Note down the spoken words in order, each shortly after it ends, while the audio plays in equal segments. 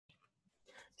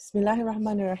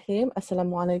Bismillahirrahmanirrahim.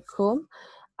 Assalamu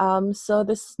alaikum. So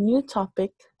this new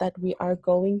topic that we are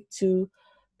going to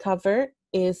cover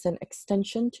is an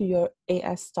extension to your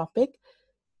AS topic.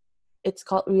 It's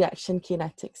called reaction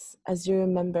kinetics. As you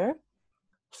remember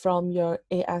from your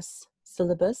AS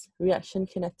syllabus, reaction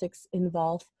kinetics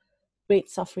involve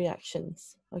rates of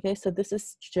reactions. Okay, so this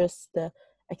is just the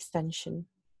extension.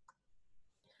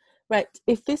 Right,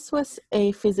 if this was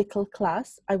a physical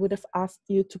class, I would have asked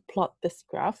you to plot this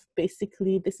graph.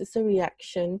 Basically, this is a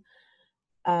reaction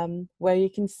where you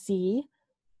can see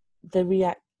the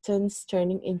reactants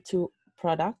turning into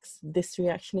products. This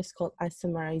reaction is called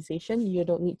isomerization. You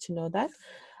don't need to know that.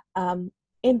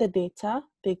 In the data,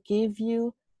 they give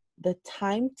you the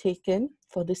time taken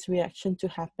for this reaction to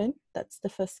happen. That's the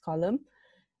first column.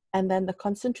 And then the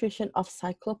concentration of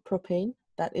cyclopropane,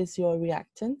 that is your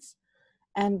reactants,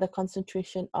 and the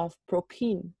concentration of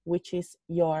propene, which is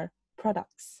your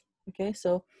products. Okay,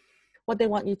 so what they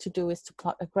want you to do is to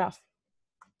plot a graph.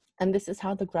 And this is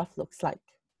how the graph looks like,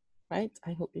 right?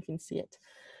 I hope you can see it.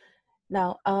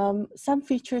 Now, some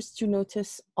features to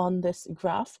notice on this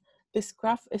graph. This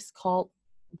graph is called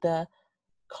the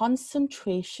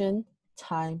concentration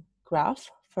time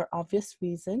graph for obvious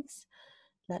reasons.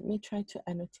 Let me try to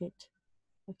annotate,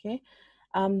 okay?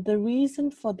 The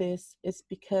reason for this is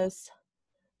because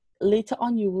later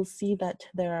on, you will see that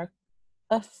there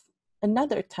are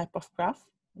another type of graph,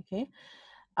 okay?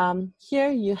 Here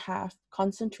you have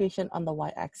concentration on the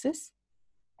y-axis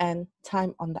and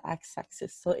time on the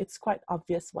x-axis. So it's quite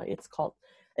obvious why it's called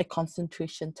a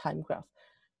concentration time graph.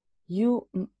 You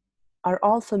are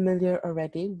all familiar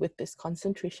already with this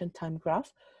concentration time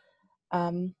graph.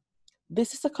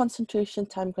 This is a concentration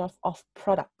time graph of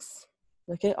products,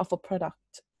 okay, of a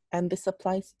product. And this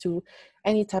applies to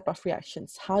any type of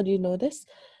reactions. How do you know this?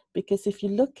 Because if you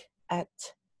look at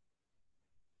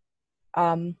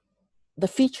the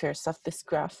features of this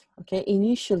graph, okay,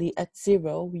 initially at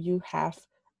 0, you have,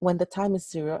 when the time is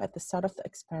 0, at the start of the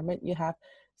experiment, you have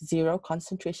 0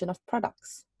 concentration of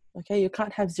products, okay? You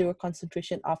can't have 0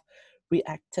 concentration of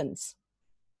reactants.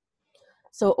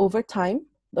 So over time,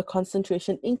 the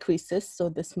concentration increases. So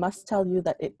this must tell you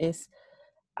that it is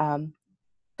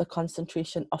the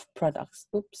concentration of products.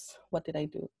 Oops, what did I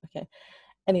do? Okay,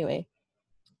 anyway,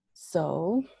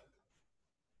 so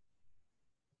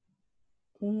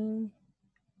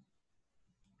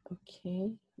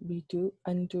okay, redo,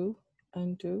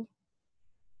 undo,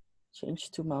 change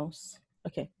to mouse.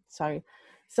 Okay, sorry.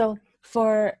 So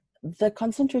for the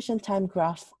concentration time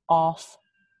graph of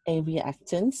a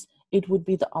reactants, it would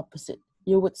be the opposite.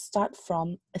 You would start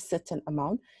from a certain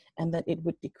amount and then it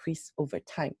would decrease over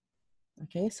time.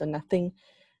 Okay, so nothing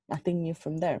new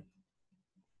from there.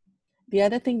 The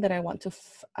other thing that I want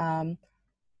to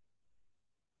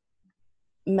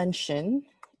mention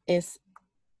is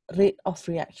rate of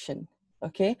reaction.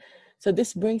 Okay, so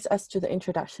this brings us to the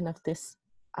introduction of this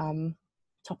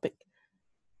topic.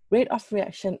 Rate of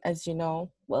reaction, as you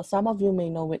know, well, some of you may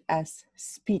know it as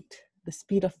speed, the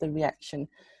speed of the reaction,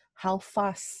 how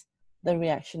fast the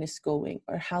reaction is going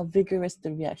or how vigorous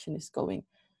the reaction is going.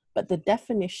 But the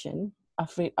definition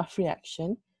of rate of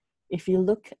reaction, if you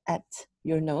look at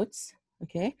your notes,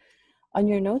 okay, on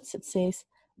your notes it says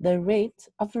the rate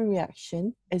of a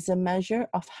reaction is a measure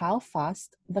of how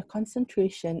fast the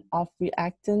concentration of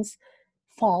reactants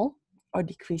fall or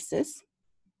decreases,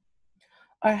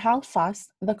 or how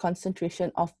fast the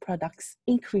concentration of products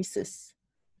increases.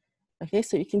 Okay,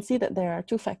 so you can see that there are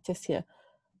two factors here.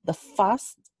 The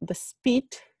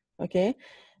speed, okay,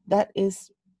 that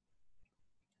is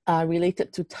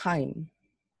related to time.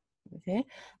 Okay,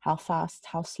 how fast,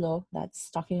 how slow, that's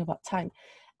talking about time.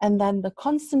 And then the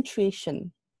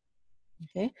concentration,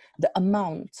 okay, the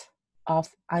amount of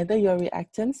either your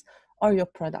reactants or your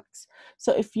products.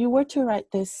 So if you were to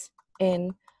write this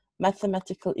in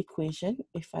mathematical equation,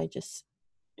 if I just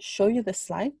show you the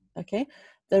slide, okay,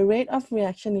 the rate of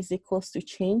reaction is equals to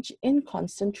change in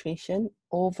concentration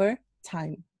over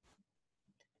time.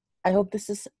 I hope this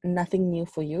is nothing new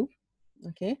for you,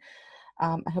 okay?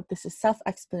 I hope this is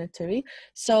self-explanatory.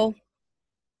 So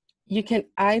you can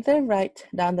either write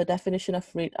down the definition of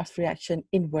rate of reaction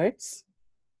in words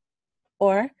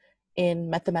or in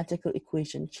mathematical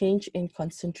equation, change in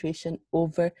concentration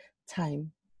over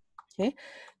time, okay?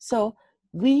 So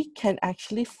we can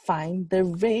actually find the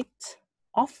rate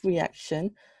of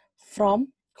reaction from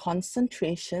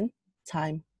concentration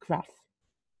time graph.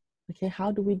 Okay,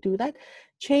 how do we do that?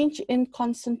 Change in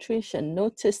concentration.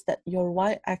 Notice that your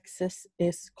y-axis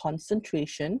is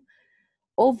concentration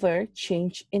over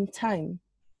change in time.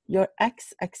 Your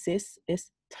x-axis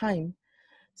is time.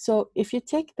 So if you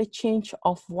take the change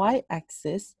of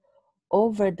y-axis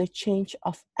over the change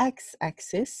of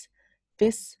x-axis,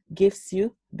 this gives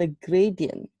you the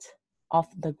gradient of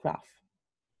the graph.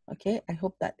 Okay, I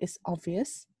hope that is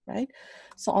obvious, right?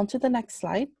 So on to the next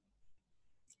slide.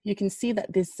 You can see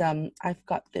that this, I've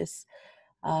got this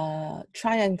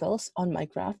triangles on my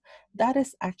graph. That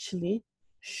is actually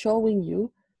showing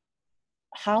you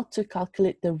how to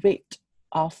calculate the rate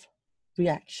of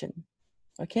reaction.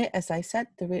 Okay, as I said,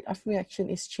 the rate of reaction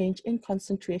is change in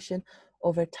concentration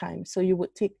over time. So you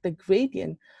would take the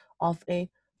gradient of a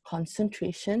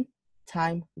concentration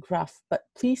time graph, but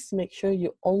please make sure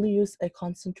you only use a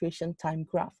concentration time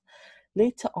graph.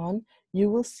 Later on, you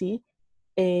will see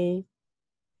a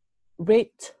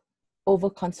rate over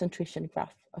concentration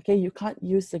graph. Okay, you can't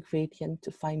use the gradient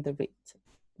to find the rate,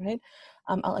 right?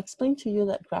 I'll explain to you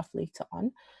that graph later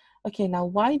on. Okay, now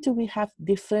why do we have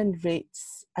different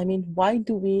rates? I mean, why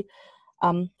do we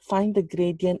find the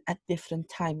gradient at different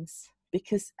times?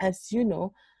 Because as you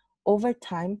know, over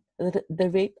time, the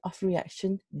rate of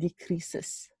reaction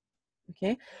decreases.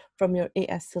 Okay, from your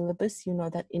AS syllabus, you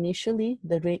know that initially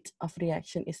the rate of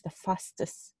reaction is the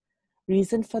fastest.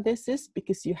 Reason for this is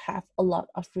because you have a lot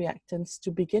of reactants to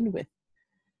begin with.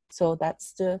 So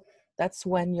that's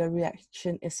when your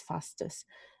reaction is fastest.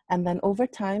 And then over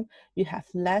time, you have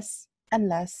less and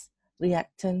less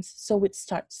reactants, so it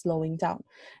starts slowing down.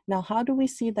 Now, how do we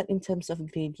see that in terms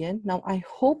of gradient? Now, I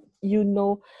hope you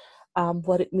know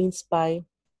what it means by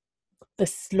the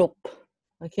slope,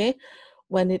 okay?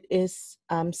 When it is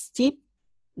steep,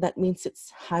 that means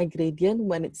it's high gradient.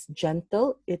 When it's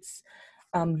gentle, it's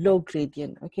low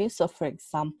gradient, okay? So for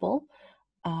example,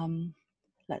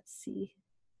 let's see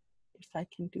if I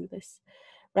can do this.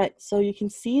 Right, so you can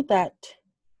see that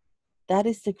that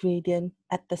is the gradient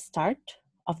at the start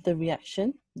of the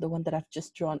reaction, the one that I've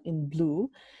just drawn in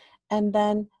blue. And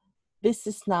then this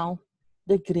is now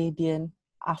the gradient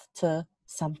after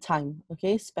some time,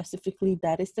 okay? Specifically,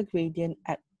 that is the gradient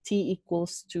at t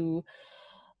equals to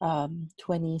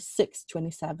 26,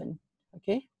 27,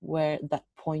 okay? Where that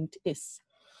point is.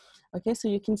 Okay, so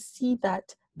you can see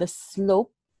that the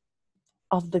slope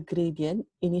of the gradient,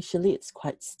 initially it's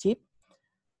quite steep.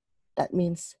 That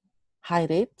means high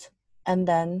rate. And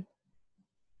then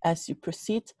as you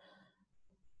proceed,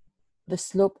 the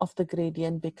slope of the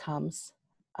gradient becomes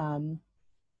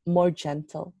more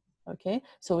gentle, okay?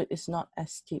 So it is not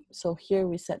as steep. So here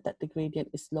we said that the gradient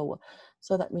is lower.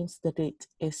 So that means the rate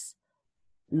is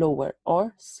lower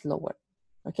or slower,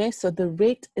 okay? So the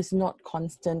rate is not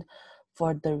constant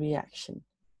for the reaction,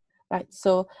 right?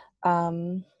 So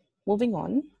moving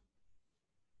on,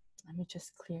 let me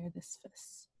just clear this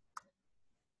first.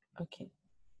 Okay,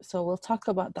 so we'll talk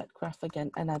about that graph again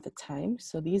another time.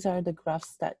 So these are the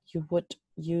graphs that you would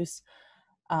use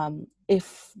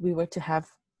if we were to have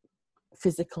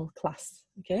physical class,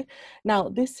 okay? Now,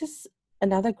 this is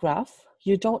another graph.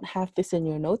 You don't have this in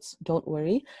your notes, don't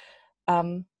worry.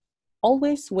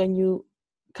 Always when you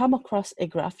come across a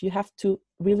graph, you have to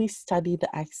really study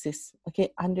the axis,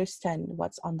 okay? Understand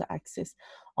what's on the axis.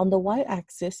 On the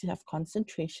y-axis, you have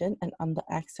concentration, and on the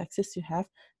x-axis, you have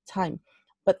time.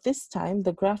 But this time,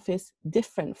 the graph is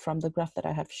different from the graph that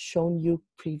I have shown you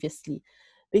previously.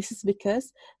 This is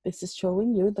because this is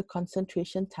showing you the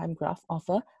concentration time graph of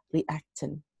a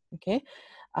reactant, okay?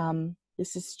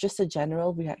 This is just a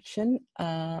general reaction.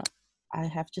 I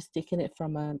have just taken it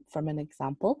from an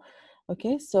example.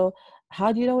 Okay, so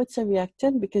how do you know it's a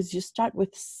reactant? Because you start with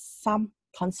some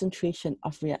concentration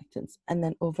of reactants, and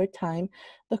then over time,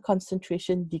 the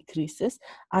concentration decreases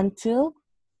until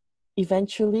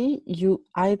eventually you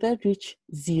either reach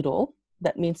zero,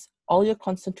 that means all your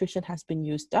concentration has been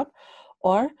used up,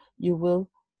 or you will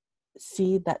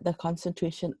see that the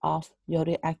concentration of your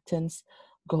reactants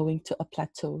going to a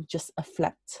plateau, just a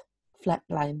flat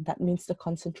line. That means the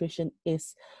concentration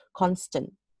is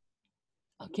constant.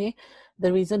 Okay,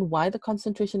 the reason why the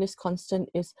concentration is constant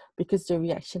is because the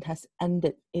reaction has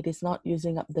ended. It is not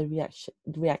using up the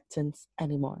reactants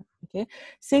anymore. Okay,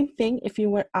 same thing if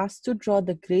you were asked to draw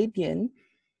the gradient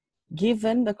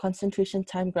given the concentration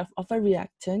time graph of a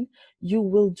reactant, you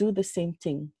will do the same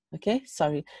thing. Okay,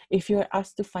 sorry, if you're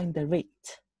asked to find the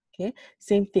rate, okay,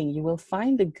 same thing, you will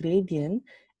find the gradient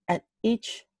at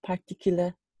each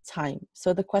particular time.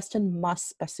 So the question must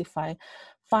specify,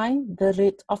 find the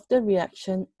rate of the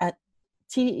reaction at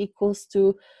t equals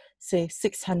to, say,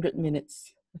 600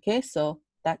 minutes. Okay, so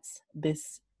that's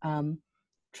this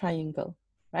triangle,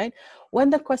 right? When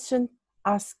the question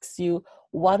asks you,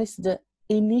 what is the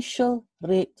initial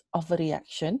rate of a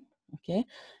reaction, okay?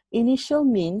 Initial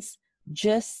means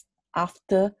just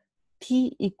after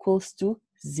t equals to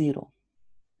 0.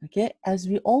 Okay, as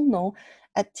we all know,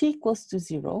 at t equals to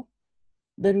 0,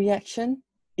 the reaction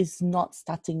is not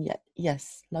starting yet.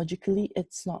 Yes, logically,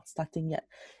 it's not starting yet.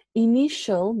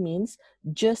 Initial means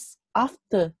just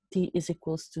after t is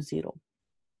equals to 0.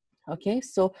 Okay,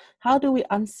 so how do we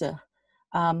answer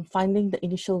finding the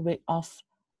initial rate of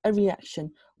a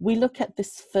reaction? We look at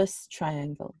this first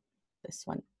triangle, this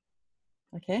one.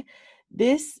 Okay,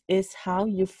 this is how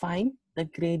you find the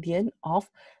gradient of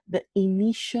the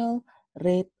initial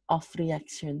rate of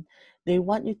reaction. They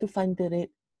want you to find the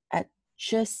rate at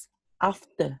just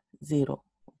after 0.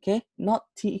 Okay, not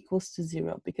t equals to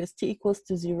 0, because t equals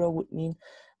to 0 would mean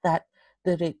that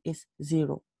the rate is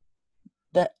 0.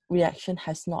 The reaction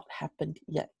has not happened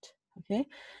yet. Okay,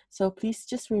 so please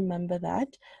just remember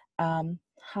that.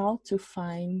 How to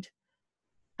find,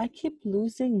 I keep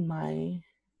losing my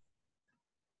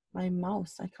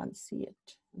mouse, I can't see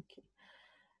it. Okay,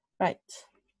 right.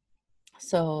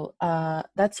 So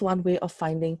that's one way of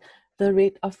finding the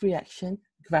rate of reaction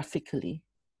graphically.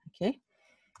 Okay,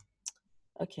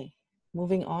 okay,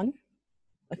 moving on.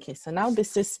 Okay, so now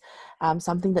this is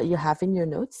something that you have in your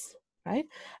notes, right?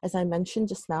 As I mentioned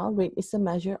just now, rate is a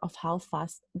measure of how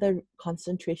fast the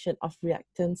concentration of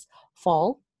reactants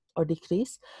fall or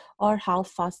decrease, or how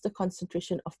fast the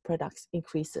concentration of products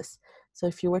increases. So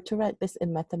if you were to write this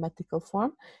in mathematical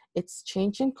form, it's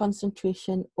change in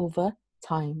concentration over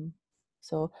time.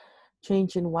 So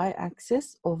change in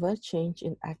y-axis over change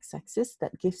in x-axis,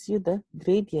 that gives you the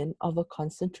gradient of a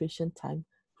concentration time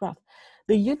graph.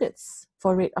 The units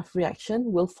for rate of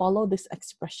reaction will follow this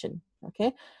expression,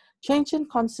 okay? Change in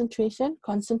concentration,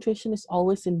 concentration is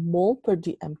always in mole per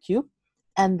dm cube,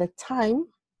 and the time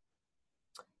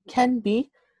can be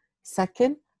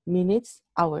second, minutes,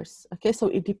 hours, okay? So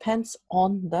it depends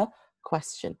on the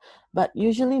question, but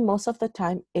usually most of the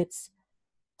time it's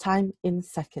time in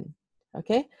second,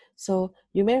 okay? So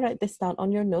you may write this down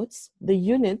on your notes. The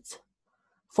unit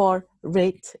for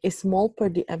rate is mole per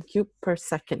dm cube per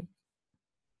second.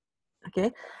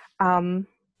 Okay, I'm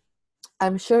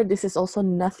sure this is also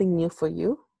nothing new for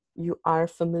you. You are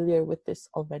familiar with this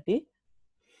already.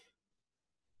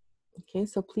 Okay,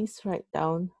 so please write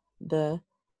down the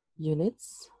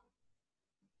units.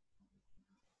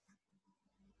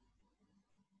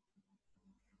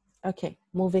 Okay,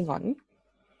 moving on.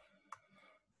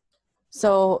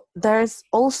 So there's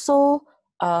also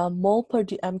mole per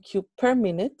dm cube per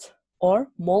minute or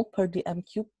mole per dm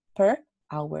cube per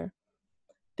hour.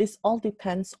 This all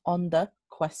depends on the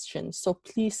question. So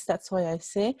please, that's why I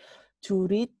say to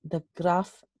read the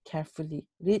graph carefully,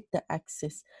 read the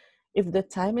axis. If the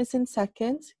time is in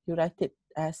seconds, you write it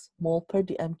as mole per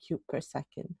dm cube per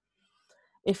second.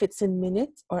 If it's in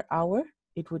minutes or hour,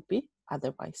 it would be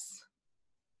otherwise.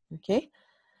 Okay,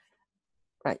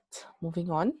 right,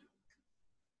 moving on.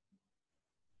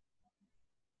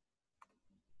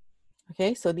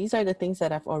 Okay, so these are the things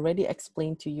that I've already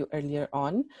explained to you earlier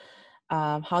on.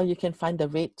 How you can find the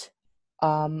rate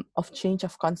of change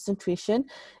of concentration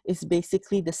is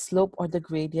basically the slope or the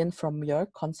gradient from your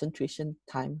concentration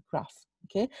time graph.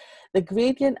 Okay, the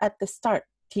gradient at the start,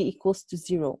 t equals to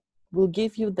 0, will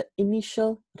give you the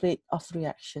initial rate of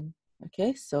reaction.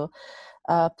 Okay, so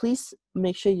please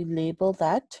make sure you label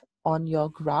that on your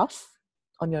graph,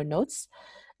 on your notes.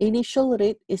 Initial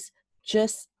rate is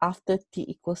just after t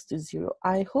equals to 0.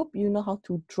 I hope you know how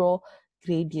to draw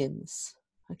gradients.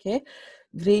 Okay,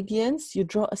 gradients, you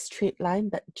draw a straight line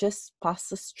that just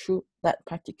passes through that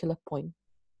particular point.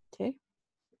 Okay,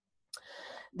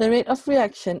 the rate of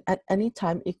reaction at any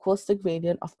time equals the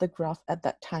gradient of the graph at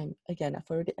that time. Again,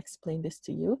 I've already explained this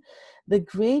to you. The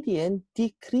gradient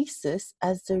decreases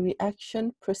as the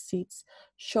reaction proceeds,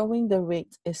 showing the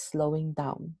rate is slowing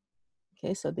down.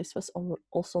 Okay, so this was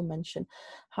also mentioned.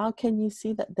 How can you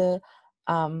see that the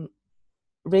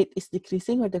rate is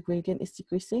decreasing or the gradient is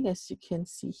decreasing? As you can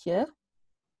see here,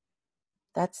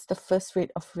 that's the first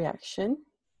rate of reaction.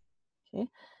 Okay,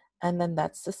 and then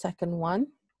that's the second one,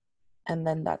 and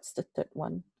then that's the third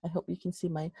one. I hope you can see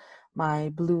my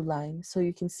blue line. So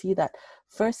you can see that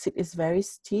first it is very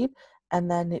steep,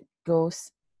 and then it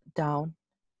goes down,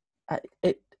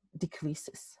 it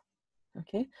decreases.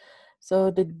 Okay,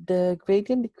 so the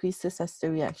gradient decreases as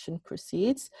the reaction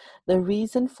proceeds. The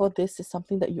reason for this is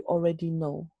something that you already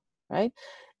know, right?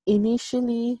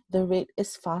 Initially, the rate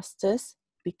is fastest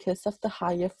because of the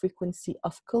higher frequency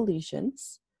of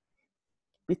collisions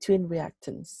between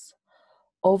reactants.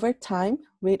 Over time,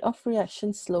 rate of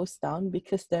reaction slows down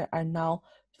because there are now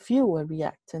fewer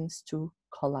reactants to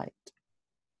collide.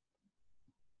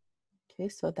 Okay,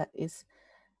 so that is,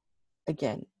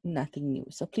 again, nothing new.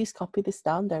 So please copy this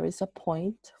down. There is a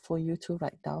point for you to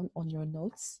write down on your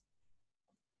notes.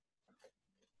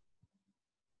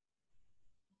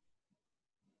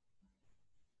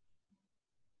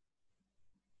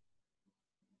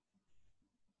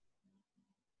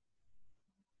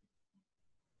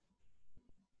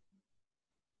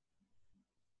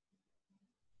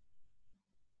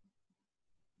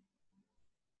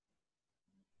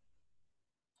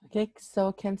 Okay,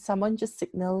 so can someone just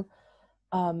signal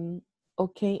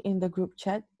okay in the group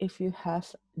chat if you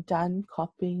have done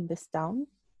copying this down?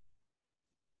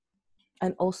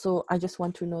 And also, I just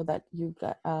want to know that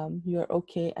you're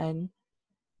okay and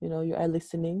you are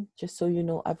listening. Just so you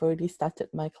know, I've already started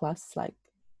my class like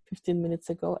 15 minutes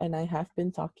ago, and I have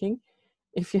been talking.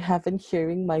 If you haven't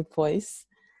hearing my voice,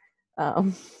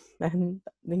 then that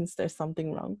means there's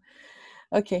something wrong.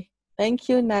 Okay, thank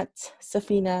you, Nat,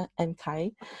 Safina, and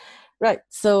Kai. Right,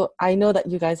 so I know that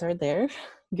you guys are there.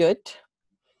 Good.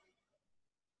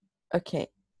 Okay.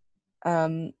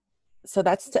 So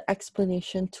that's the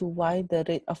explanation to why the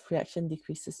rate of reaction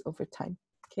decreases over time.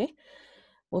 Okay,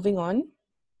 moving on.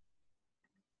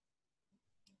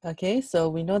 Okay, so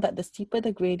we know that the steeper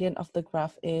the gradient of the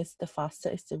graph is, the faster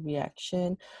is the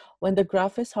reaction. When the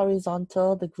graph is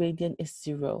horizontal, the gradient is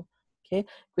 0. Okay,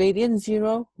 gradient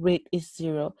 0, rate is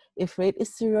 0. If rate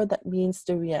is 0, that means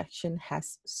the reaction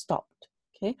has stopped.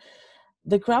 Okay,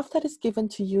 the graph that is given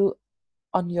to you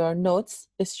on your notes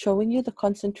is showing you the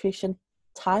concentration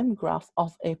time graph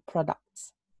of a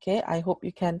product. Okay, I hope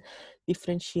you can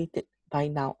differentiate it by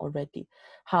now already,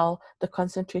 how the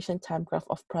concentration time graph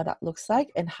of product looks like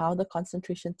and how the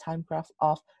concentration time graph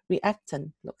of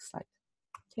reactant looks like.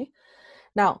 Okay,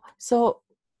 now, so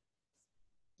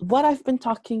what I've been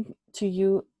talking to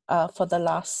you for the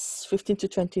last 15 to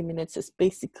 20 minutes is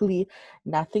basically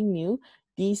nothing new.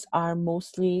 These are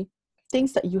mostly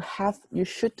things that you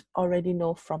should already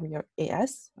know from your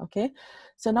AS, okay?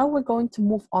 So now we're going to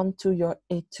move on to your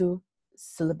A2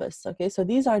 syllabus, okay? So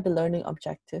these are the learning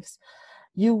objectives.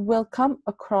 You will come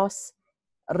across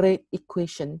rate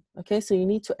equation, okay? So you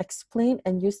need to explain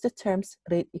and use the terms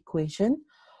rate equation,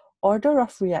 order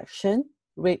of reaction,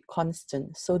 rate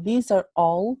constant. So these are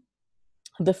all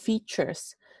the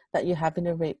features that you have in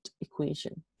a rate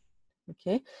equation,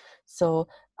 okay? So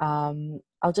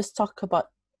I'll just talk about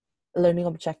learning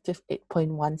objective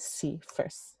 8.1c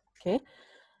first, okay?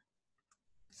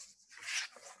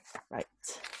 Right,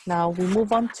 now we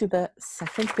move on to the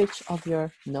second page of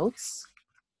your notes.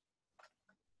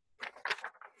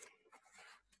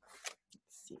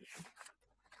 Let's see.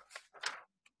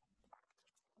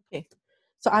 Okay,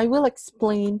 so I will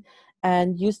explain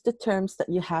and use the terms that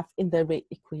you have in the rate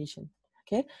equation,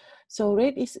 okay? So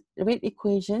rate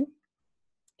equation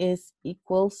is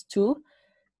equals to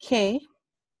K,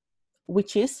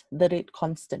 which is the rate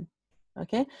constant,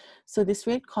 okay? So this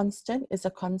rate constant is a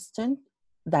constant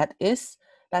that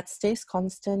stays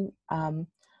constant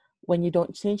when you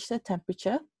don't change the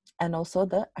temperature and also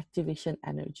the activation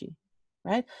energy,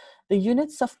 right? The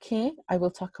units of K, I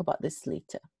will talk about this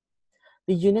later.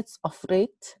 The units of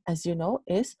rate, as you know,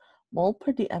 is mole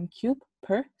per dm cube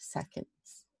per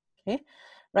seconds, okay?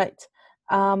 Right,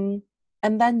 and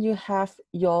then you have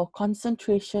your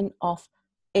concentration of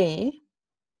A.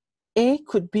 A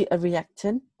could be a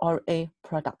reactant or a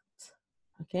product,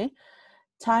 okay?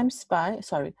 Times by,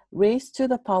 raised to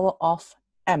the power of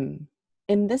M.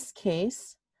 In this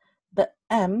case, the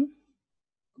M,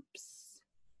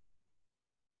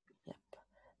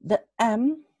 the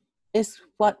M is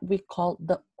what we call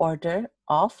the order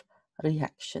of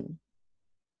reaction,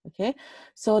 okay?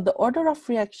 So the order of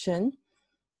reaction,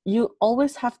 you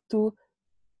always have to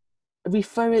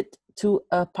refer it to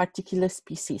a particular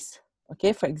species,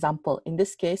 okay? For example, in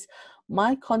this case,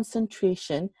 my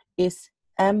concentration is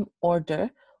M order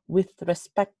with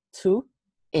respect to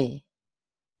A,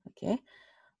 okay?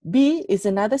 B is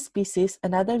another species,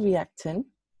 another reactant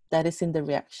that is in the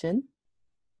reaction.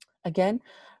 Again,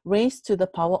 raised to the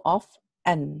power of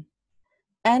N.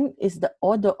 N is the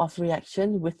order of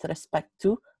reaction with respect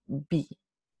to B.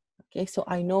 Okay, so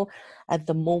I know at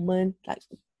the moment, like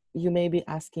you may be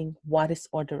asking, what is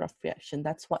order of reaction?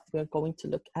 That's what we're going to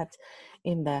look at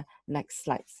in the next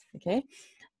slides, okay?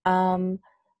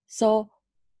 So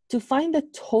to find the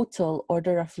total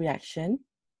order of reaction,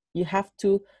 you have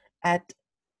to add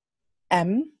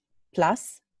M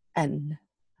plus N,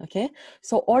 okay?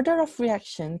 So order of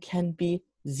reaction can be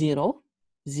 0,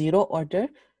 0 order,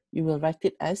 you will write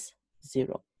it as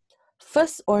 0.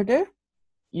 First order,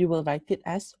 you will write it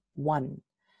as 1.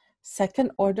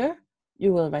 Second order,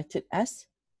 you will write it as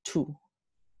 2,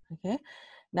 okay?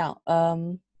 Now,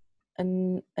 a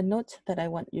note that I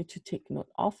want you to take note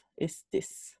of is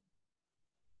this.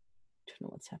 I don't know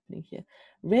what's happening here.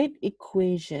 Rate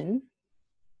equation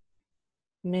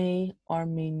may or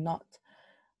may not,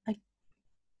 I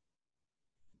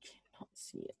cannot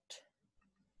see it.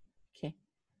 Okay.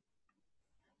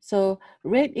 So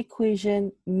rate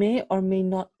equation may or may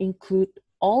not include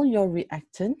all your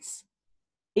reactants.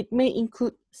 It may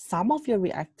include some of your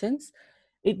reactants.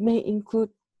 It may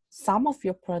include some of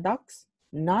your products,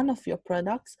 none of your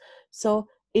products. So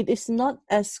it is not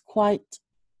as quite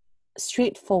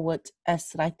straightforward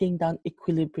as writing down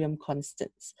equilibrium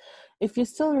constants. If you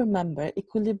still remember,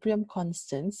 equilibrium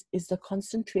constants is the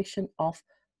concentration of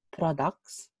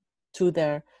products to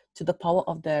the power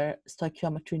of their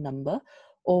stoichiometry number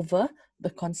over the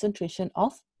concentration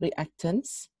of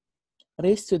reactants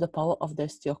raised to the power of their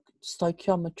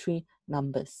stoichiometry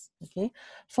numbers. Okay,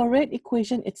 for rate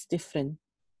equation it's different.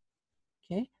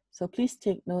 Okay, so please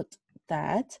take note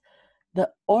that the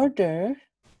order,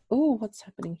 oh, what's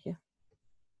happening here?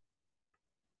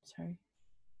 Sorry.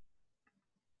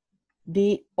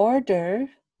 The order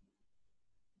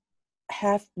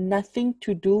have nothing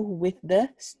to do with the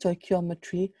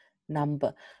stoichiometry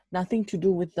number, nothing to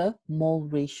do with the mole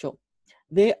ratio.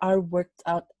 They are worked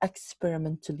out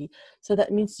experimentally. So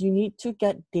that means you need to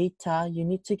get data, you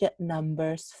need to get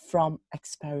numbers from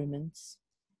experiments.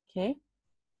 Okay.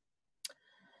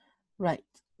 Right.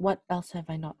 What else have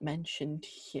I not mentioned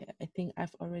here? I think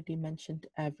I've already mentioned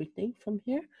everything from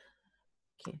here.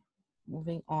 Okay,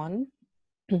 moving on.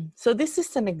 So this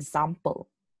is an example,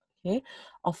 okay,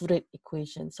 of rate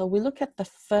equation. So we look at the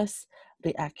first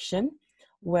reaction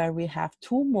where we have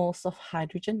 2 moles of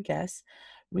hydrogen gas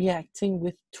reacting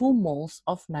with 2 moles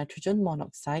of nitrogen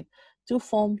monoxide to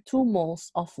form 2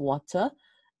 moles of water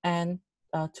and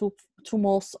 2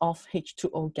 moles of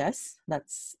H2O gas,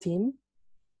 that's steam,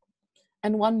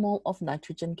 and 1 mole of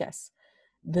nitrogen gas.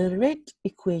 The rate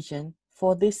equation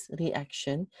for this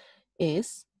reaction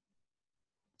is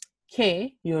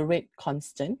K, your rate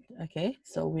constant, okay?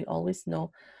 So we always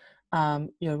know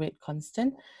your rate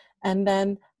constant. And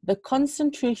then the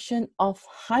concentration of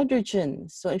hydrogen.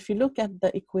 So if you look at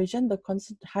the equation, the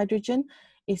constant hydrogen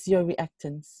is your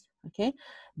reactants, okay?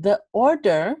 The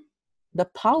order, the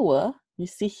power, you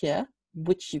see here,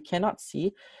 which you cannot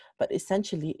see, but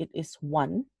essentially it is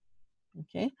 1,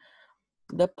 okay?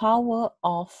 The power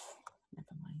of,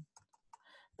 never mind.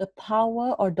 The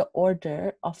power or the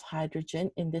order of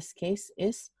hydrogen in this case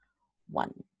is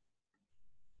 1.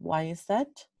 Why is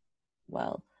that?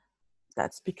 Well,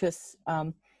 that's because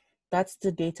that's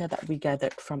the data that we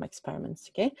gathered from experiments,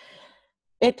 okay?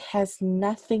 It has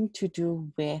nothing to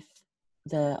do with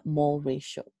the mole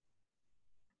ratio.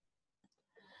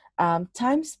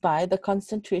 Times by the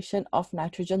concentration of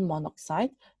nitrogen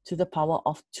monoxide to the power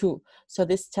of 2. So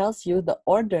this tells you the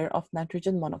order of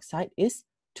nitrogen monoxide is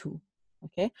 2,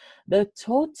 okay? The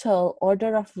total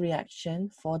order of reaction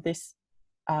for this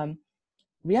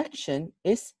reaction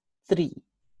is 3,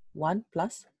 1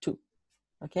 plus 2,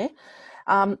 okay?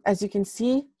 As you can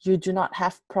see, you do not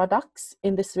have products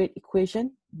in this rate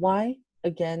equation. Why?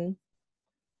 Again,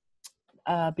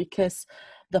 because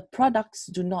the products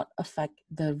do not affect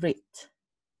the rate,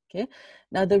 okay?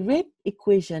 Now the rate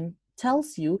equation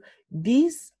tells you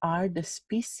these are the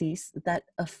species that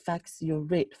affects your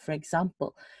rate. For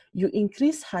example, you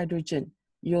increase hydrogen,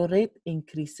 your rate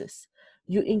increases.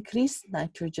 You increase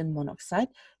nitrogen monoxide,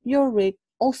 your rate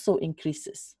also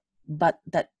increases. But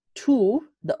that 2,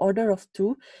 the order of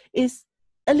 2, is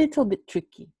a little bit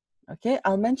tricky, okay?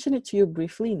 I'll mention it to you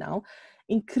briefly now.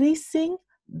 Increasing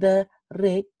the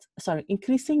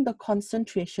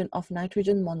concentration of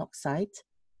nitrogen monoxide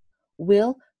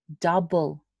will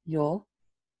double your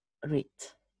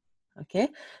rate, okay?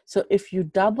 So if you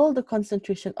double the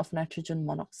concentration of nitrogen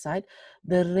monoxide,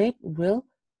 the rate will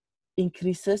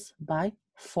increases by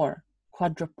 4,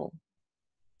 quadruple,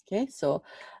 okay? So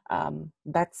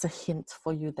that's a hint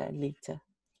for you there later,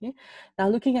 okay? Now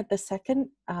looking at the second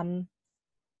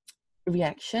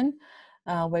reaction,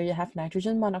 where you have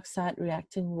nitrogen monoxide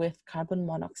reacting with carbon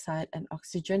monoxide and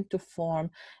oxygen to form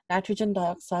nitrogen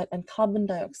dioxide and carbon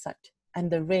dioxide. And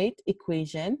the rate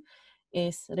equation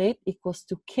is rate equals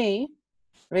to K,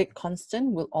 rate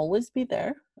constant will always be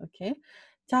there, okay,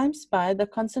 times by the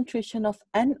concentration of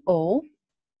NO.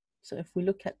 So if we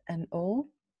look at NO,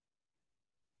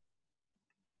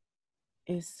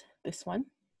 is this one,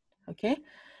 okay,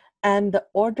 and the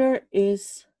order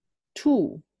is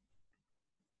 2.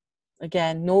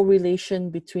 Again, no relation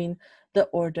between the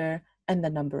order and the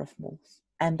number of moles.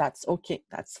 And that's okay,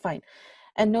 that's fine.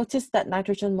 And notice that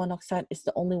nitrogen monoxide is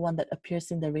the only one that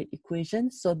appears in the rate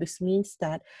equation. So this means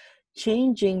that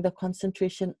changing the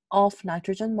concentration of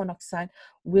nitrogen monoxide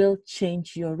will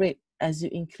change your rate. As you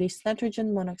increase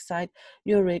nitrogen monoxide,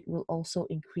 your rate will also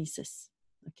increases,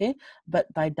 okay?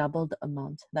 But by double the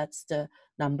amount. That's the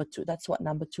number 2. That's what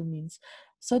number 2 means.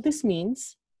 So this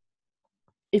means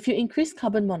if you increase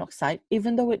carbon monoxide,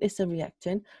 even though it is a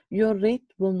reactant, your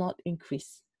rate will not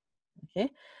increase, okay?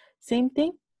 Same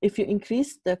thing, if you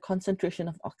increase the concentration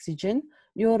of oxygen,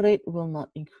 your rate will not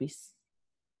increase,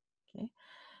 okay?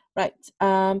 Right.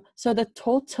 So the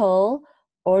total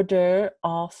order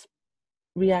of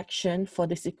reaction for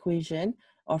this equation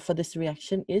or for this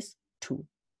reaction is 2.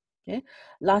 Okay.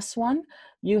 Last one,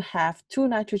 you have 2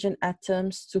 nitrogen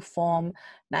atoms to form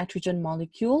nitrogen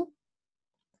molecule.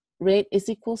 Rate is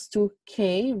equals to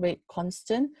K, rate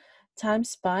constant,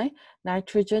 times by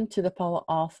nitrogen to the power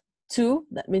of 2.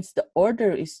 That means the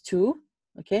order is 2.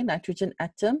 Okay, nitrogen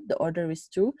atom, the order is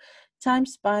 2,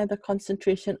 times by the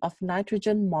concentration of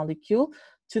nitrogen molecule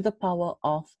to the power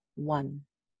of 1.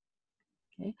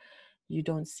 Okay, you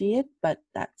don't see it, but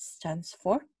that stands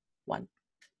for 1.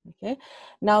 Okay,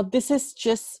 now this is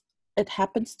just, it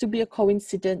happens to be a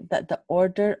coincidence that the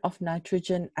order of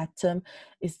nitrogen atom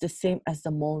is the same as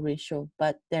the mole ratio,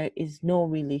 but there is no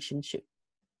relationship.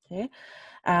 Okay,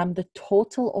 the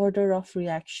total order of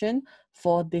reaction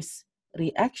for this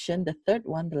reaction, the third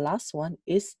one, the last one,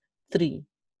 is 3.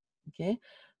 Okay,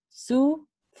 2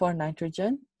 for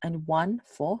nitrogen and 1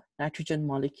 for nitrogen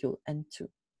molecule N2.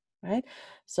 Right?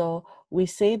 So we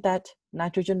say that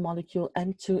nitrogen molecule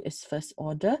N2 is first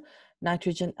order,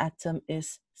 nitrogen atom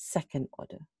is second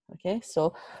order. Okay,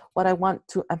 so what I want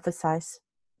to emphasize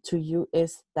to you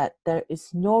is that there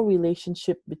is no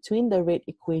relationship between the rate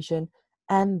equation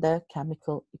and the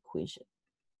chemical equation.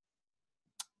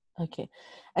 Okay,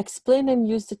 explain and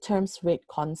use the terms rate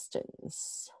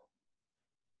constants.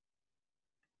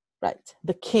 Right,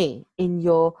 the K in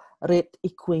your rate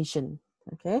equation.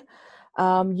 Okay,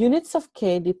 units of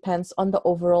K depends on the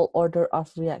overall order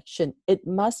of reaction. It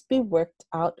must be worked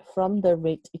out from the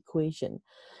rate equation.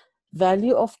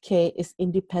 Value of K is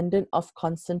independent of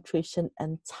concentration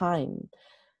and time.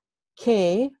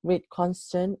 K, rate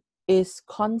constant, is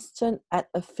constant at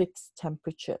a fixed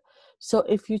temperature. So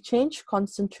if you change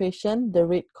concentration, the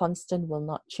rate constant will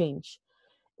not change.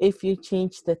 If you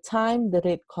change the time, the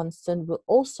rate constant will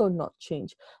also not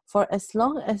change. For as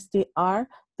long as they are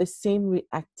the same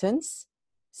reactants,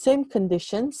 same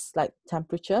conditions like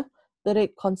temperature, the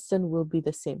rate constant will be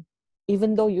the same,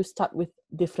 even though you start with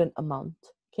different amount.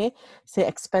 Okay, say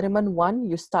experiment 1,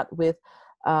 you start with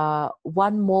 1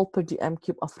 mole per dm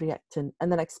cube of reactant,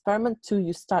 and then experiment 2,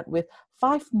 you start with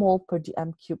 5 mole per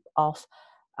dm cube of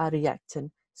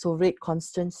reactant. So rate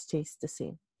constant stays the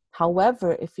same.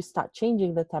 However, if you start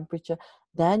changing the temperature,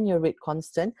 then your rate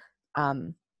constant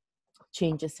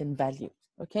changes in value.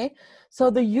 Okay, so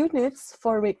the units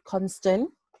for rate constant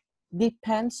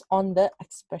depends on the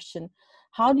expression.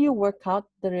 How do you work out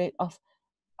the rate of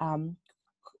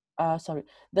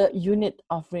the unit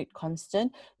of rate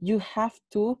constant? You have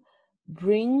to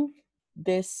bring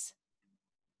this,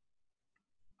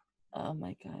 oh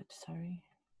my god, sorry.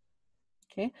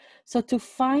 Okay, so to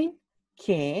find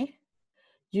K,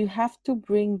 you have to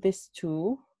bring this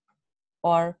 2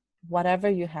 or whatever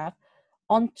you have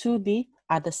onto the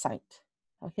other side.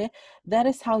 Okay, that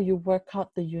is how you work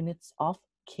out the units of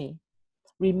K.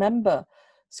 Remember,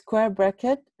 square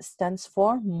bracket stands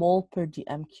for mole per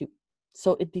dm cube.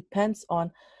 So it depends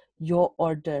on your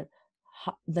order,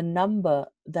 the number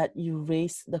that you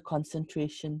raise the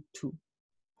concentration to.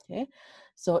 Okay,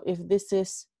 so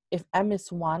if M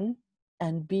is 1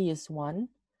 and B is 1,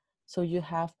 so you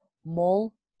have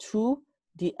mole 2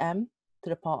 dm to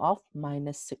the power of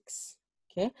 -6.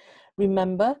 Okay,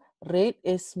 remember, rate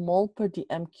is mole per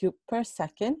dm cube per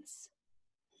seconds,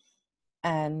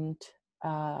 and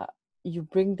you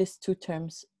bring these two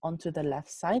terms onto the left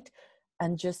side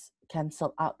and just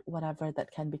cancel out whatever that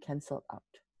can be canceled out.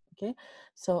 Okay,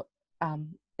 so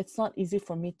it's not easy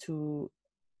for me to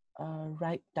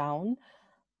write down,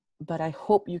 but I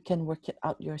hope you can work it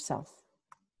out yourself.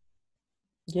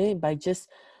 Okay, by just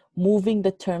moving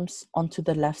the terms onto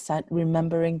the left side,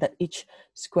 remembering that each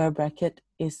square bracket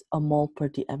is a mole per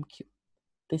dm cube.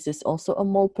 This is also a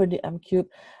mole per dm cube.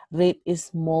 Rate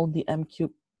is mole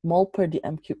per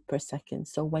dm cube per second.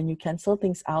 So when you cancel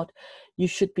things out, you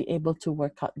should be able to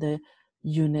work out the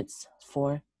units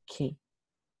for K.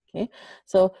 Okay,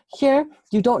 so here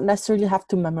you don't necessarily have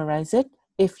to memorize it.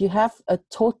 If you have a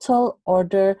total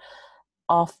order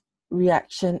of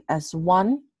reaction as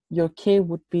 1, your K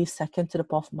would be second to the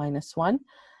power of -1.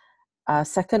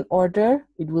 Second order,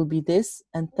 it will be this,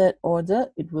 and third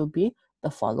order, it will be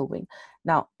the following.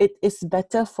 Now, it is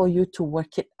better for you to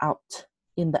work it out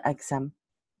in the exam.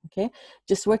 Okay,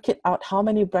 just work it out how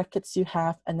many brackets you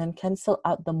have, and then cancel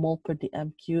out the mole per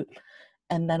dm cube,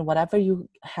 and then whatever you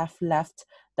have left,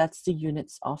 that's the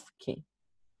units of K.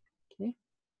 Okay.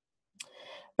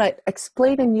 Right,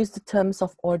 explain and use the terms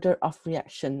of order of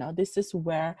reaction. Now, this is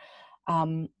where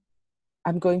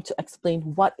I'm going to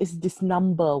explain what is this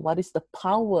number, what is the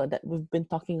power that we've been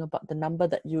talking about, the number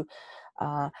that you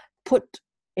put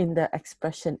in the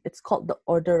expression. It's called the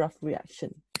order of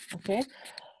reaction. Okay,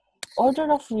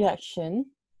 order of reaction,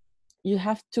 you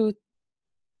have to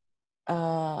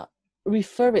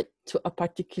refer it to a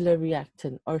particular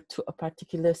reactant or to a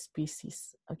particular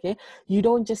species. Okay, you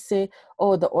don't just say,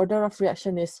 oh, the order of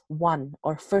reaction is 1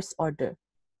 or first order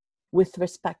with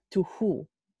respect to who.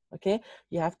 Okay,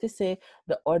 you have to say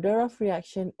the order of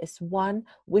reaction is 1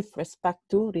 with respect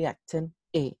to reactant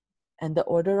A, and the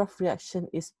order of reaction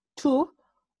is 2,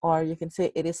 or you can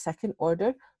say it is second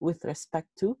order with respect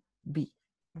to B.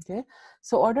 Okay,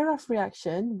 so order of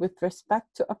reaction with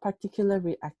respect to a particular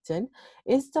reactant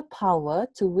is the power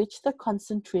to which the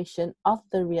concentration of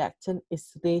the reactant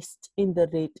is raised in the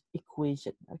rate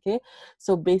equation. Okay,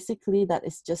 so basically that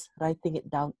is just writing it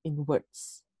down in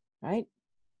words, right?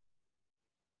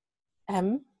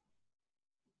 M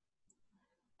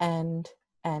and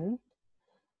N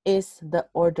is the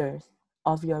order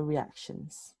of your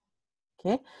reactions.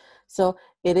 Okay, so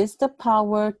it is the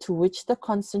power to which the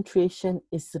concentration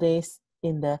is raised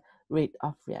in the rate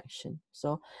of reaction.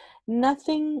 So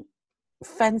nothing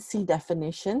fancy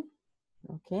definition,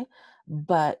 okay,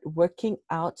 but working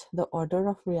out the order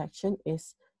of reaction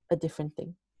is a different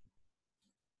thing.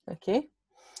 Okay,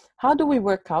 how do we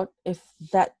work out if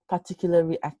that particular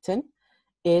reactant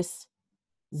is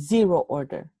 0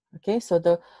 order? Okay, so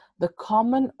the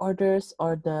common orders,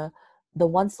 or the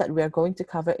ones that we are going to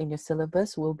cover in your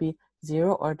syllabus, will be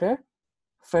 0 order,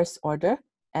 first order,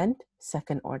 and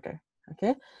second order.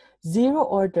 Okay, 0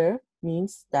 order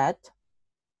means that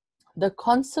the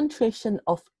concentration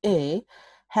of A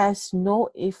has no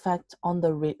effect on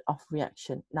the rate of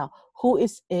reaction. Now, who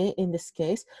is A in this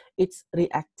case? It's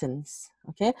reactants.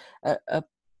 Okay,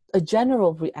 a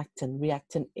general reactant,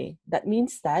 reactant A. That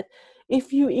means that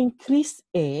if you increase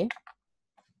A,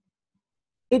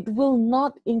 it will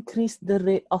not increase the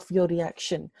rate of your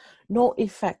reaction. No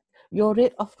effect. Your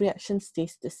rate of reaction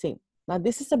stays the same. Now,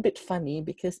 this is a bit funny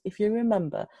because if you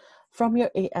remember from your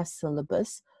AS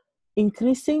syllabus,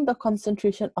 increasing the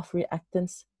concentration of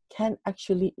reactants can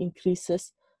actually increase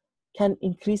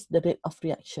the rate of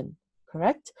reaction,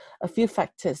 correct? A few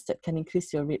factors that can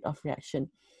increase your rate of reaction.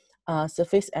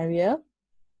 Surface area,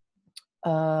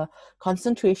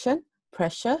 concentration,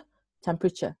 pressure,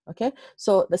 temperature. Okay,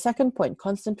 so the second point,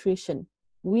 concentration.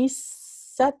 We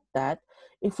said that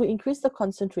if we increase the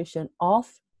concentration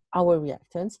of our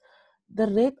reactants, the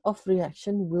rate of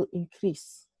reaction will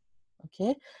increase.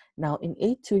 Okay, now in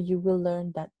A2 you will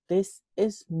learn that this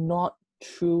is not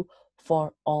true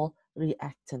for all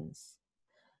reactants.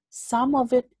 Some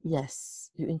of it, yes,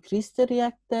 you increase the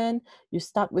reactant, you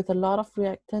start with a lot of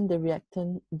reactant,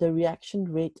 the reaction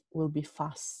rate will be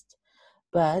fast.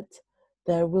 But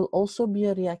there will also be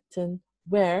a reactant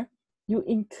where you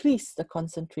increase the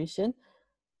concentration,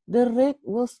 the rate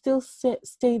will still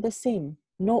stay the same,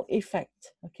 no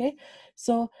effect. Okay,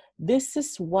 so this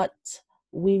is what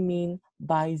we mean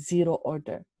by 0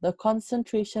 order. The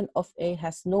concentration of A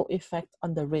has no effect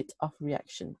on the rate of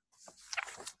reaction.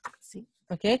 See,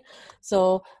 okay,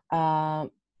 so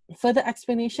further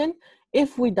explanation,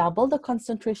 if we double the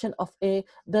concentration of A,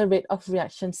 the rate of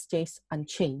reaction stays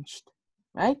unchanged,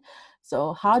 right?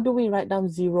 So how do we write down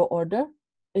 0 order?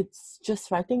 It's just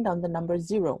writing down the number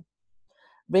 0.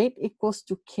 Rate equals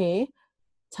to K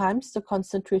times the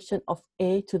concentration of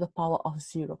A to the power of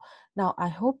 0. Now, I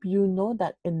hope you know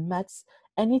that in maths,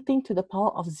 anything to the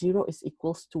power of 0 is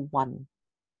equals to 1,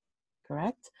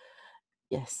 correct?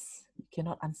 Yes, you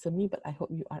cannot answer me, but I hope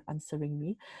you are answering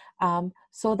me.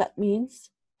 So that means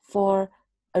for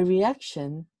a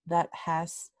reaction that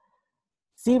has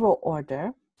 0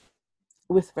 order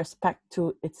with respect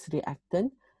to its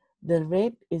reactant, the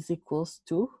rate is equals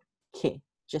to K,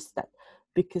 just that,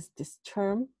 because this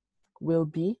term will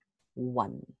be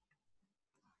 1.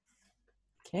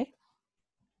 Okay,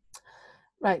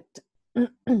 right.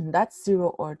 That's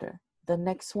 0 order. The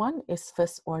next one is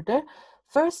first order.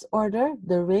 First order,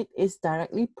 the rate is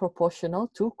directly proportional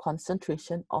to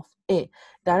concentration of A.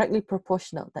 Directly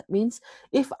proportional. That means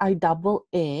if I double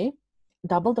A,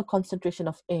 double the concentration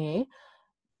of A,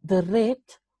 the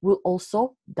rate will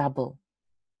also double.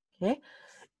 Okay.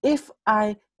 If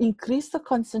I increase the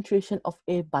concentration of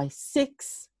A by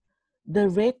 6, the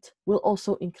rate will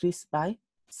also increase by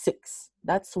 6.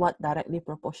 That's what directly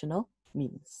proportional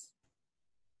means.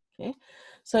 Okay,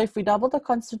 so if we double the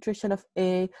concentration of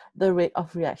A, the rate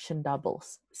of reaction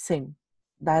doubles. Same,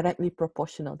 directly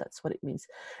proportional, that's what it means.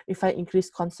 If I increase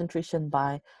concentration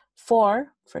by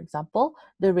 4, for example,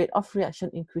 the rate of reaction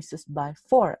increases by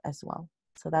 4 as well.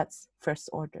 So that's first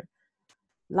order.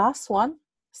 Last one,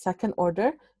 second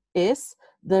order, is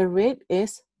the rate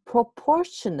is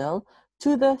proportional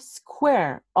to the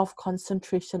square of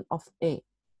concentration of A.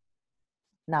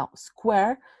 Now,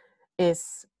 square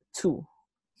is 2,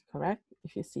 correct?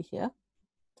 If you see here.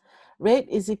 Rate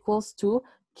is equals to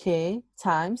K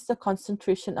times the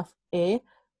concentration of A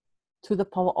to the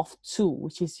power of 2,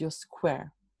 which is your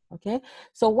square. Okay,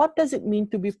 so what does it mean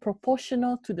to be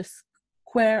proportional to the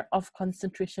square of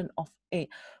concentration of A?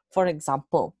 For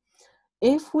example,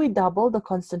 if we double the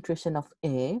concentration of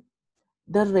A,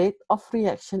 the rate of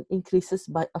reaction increases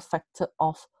by a factor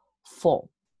of 4.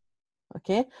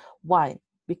 Okay, why?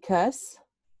 Because,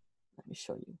 let me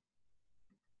show you.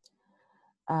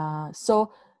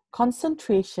 So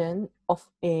concentration of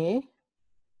A,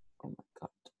 oh my God,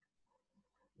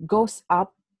 goes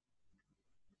up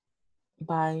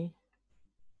by,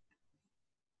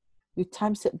 you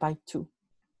times it by 2.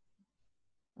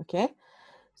 Okay,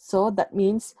 so that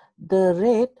means the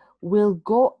rate will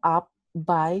go up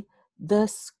by the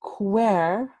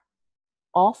square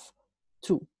of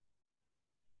 2,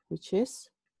 which is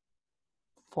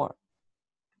 4.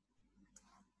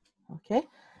 Okay,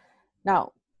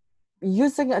 now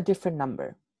using a different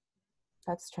number,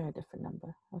 let's try a different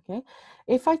number. Okay,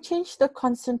 if I change the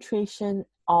concentration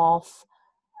of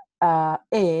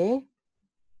A,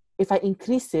 if I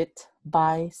increase it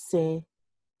by say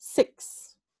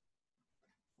 6,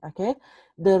 okay,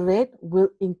 the rate will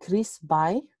increase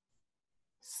by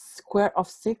square of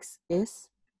 6 is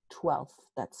 12.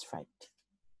 That's right.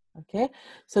 Okay,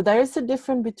 so there is a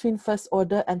difference between first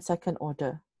order and second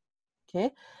order.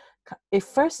 Okay, if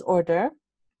first order,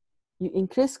 you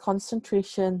increase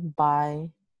concentration by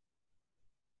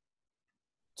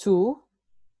 2,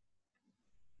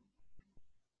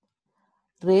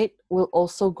 rate will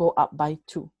also go up by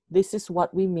 2. This is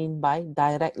what we mean by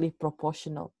directly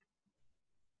proportional.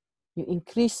 You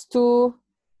increase 2,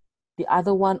 the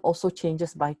other one also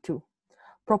changes by 2.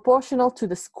 Proportional to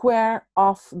the square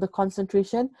of the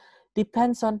concentration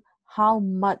depends on how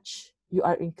much you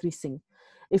are increasing.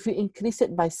 If you increase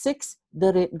it by 6,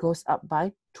 the rate goes up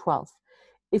by 12.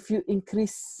 If you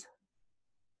increase,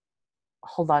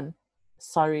 hold on,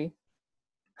 sorry,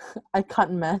 I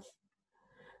can't math.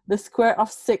 The square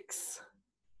of 6,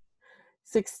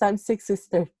 6 times 6 is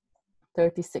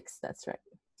 36, that's right,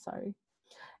 sorry.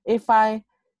 If I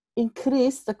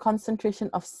increase the concentration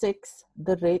of 6,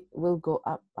 the rate will go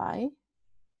up by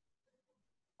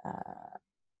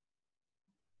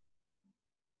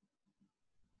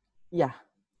yeah,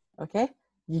 okay,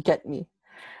 you get me.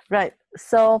 Right,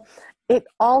 so it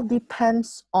all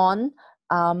depends on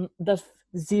the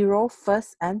 0,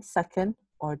 first and second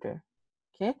order.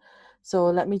 Okay, so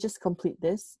let me just complete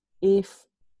this. If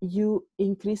you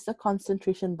increase the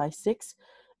concentration by 6,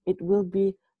 it will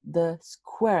be the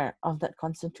square of that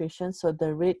concentration, so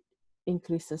the rate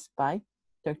increases by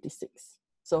 36.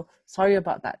 So sorry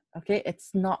about that. Okay,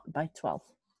 it's not by 12.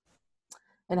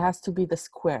 It has to be the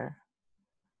square.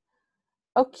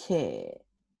 Okay,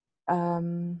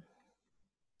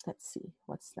 let's see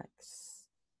what's next.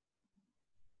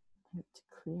 I need to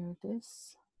clear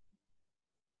this.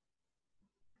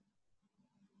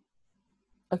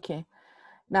 Okay,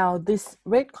 now this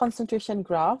rate concentration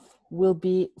graph will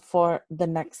be for the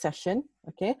next session.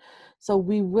 Okay, so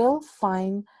we will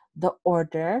find the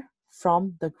order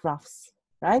from the graphs,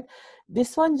 right?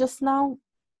 This one just now,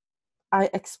 I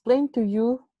explained to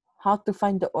you how to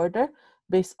find the order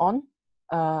based on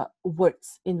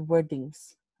words in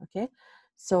wordings. Okay,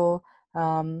 so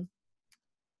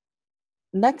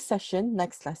next session,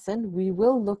 next lesson, we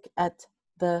will look at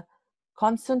the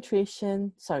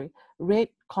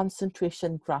rate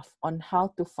concentration graph on how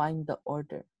to find the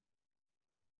order.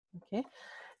 Okay,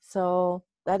 so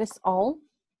that is all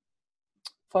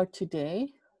for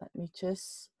today. Let me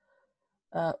just,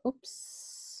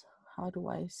 oops, how do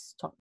I stop?